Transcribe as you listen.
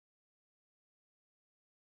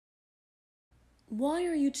Why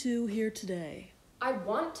are you two here today? I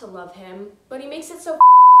want to love him, but he makes it so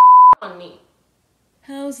hard on me.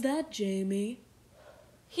 How's that, Jamie?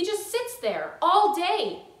 He just sits there all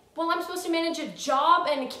day. While I'm supposed to manage a job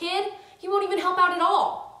and a kid, he won't even help out at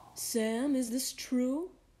all. Sam, is this true?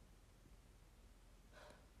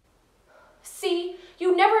 See,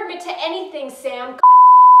 you never admit to anything, Sam. God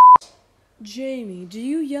damn it. Jamie, do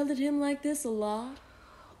you yell at him like this a lot?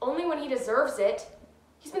 Only when he deserves it.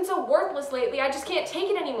 He's been so worthless lately, I just can't take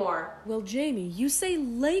it anymore. Well, Jamie, you say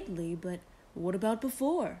lately, but what about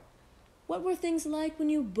before? What were things like when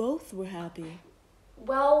you both were happy?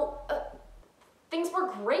 Well, things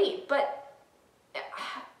were great, but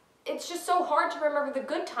it's just so hard to remember the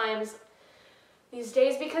good times these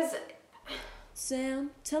days because...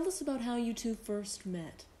 Sam, tell us about how you two first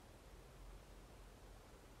met.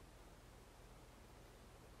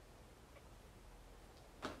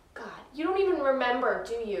 God, you don't even remember,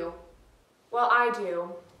 do you? Well, I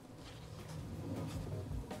do.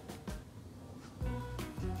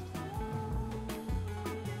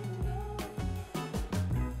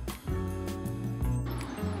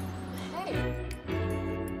 Hey.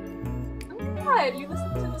 Oh my god, you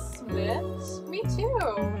listen to the Smiths? Me too.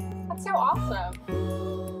 That's so awesome.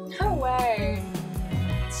 No way.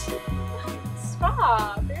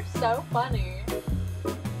 Stop, you're so funny.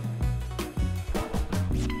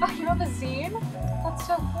 Oh, you have a zine? That's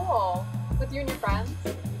so cool. With you and your friends?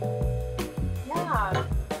 Yeah.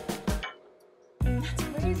 That's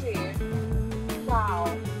crazy.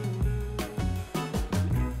 Wow.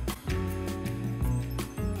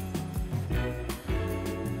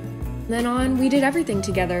 Then on, we did everything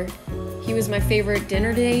together. He was my favorite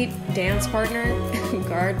dinner date, dance partner,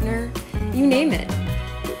 gardener, you name it.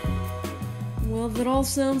 Well, that all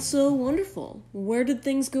sounds so wonderful. Where did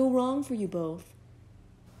things go wrong for you both?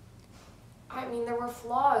 I mean, there were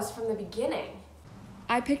flaws from the beginning.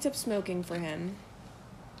 I picked up smoking for him.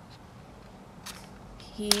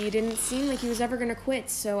 He didn't seem like he was ever gonna quit,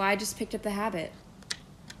 so I just picked up the habit.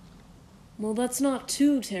 Well, that's not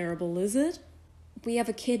too terrible, is it? We have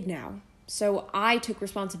a kid now, so I took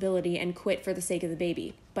responsibility and quit for the sake of the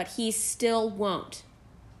baby, but he still won't.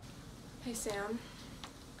 Hey Sam,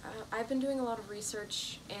 I've been doing a lot of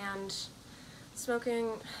research, and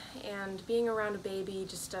smoking and being around a baby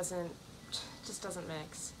just doesn't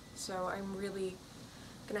mix. So I'm really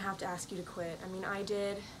gonna have to ask you to quit. I mean, I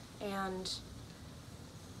did, and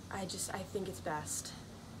I think it's best.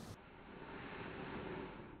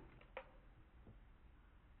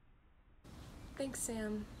 Thanks,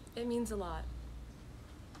 Sam. It means a lot.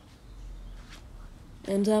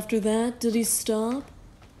 And after that, did he stop?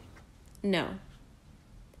 No.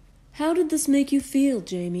 How did this make you feel,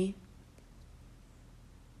 Jamie?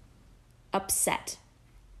 Upset.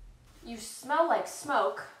 You smell like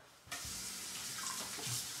smoke.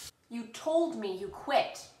 You told me you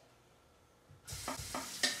quit.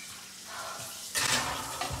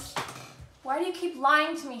 Why do you keep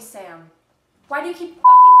lying to me, Sam? Why do you keep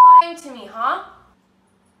fucking lying to me, huh?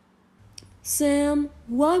 Sam,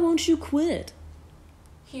 why won't you quit?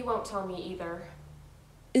 He won't tell me either.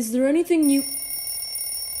 Is there anything you...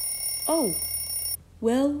 Oh.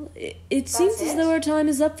 Well, it seems as though our time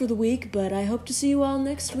is up for the week, but I hope to see you all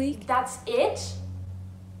next week. That's it?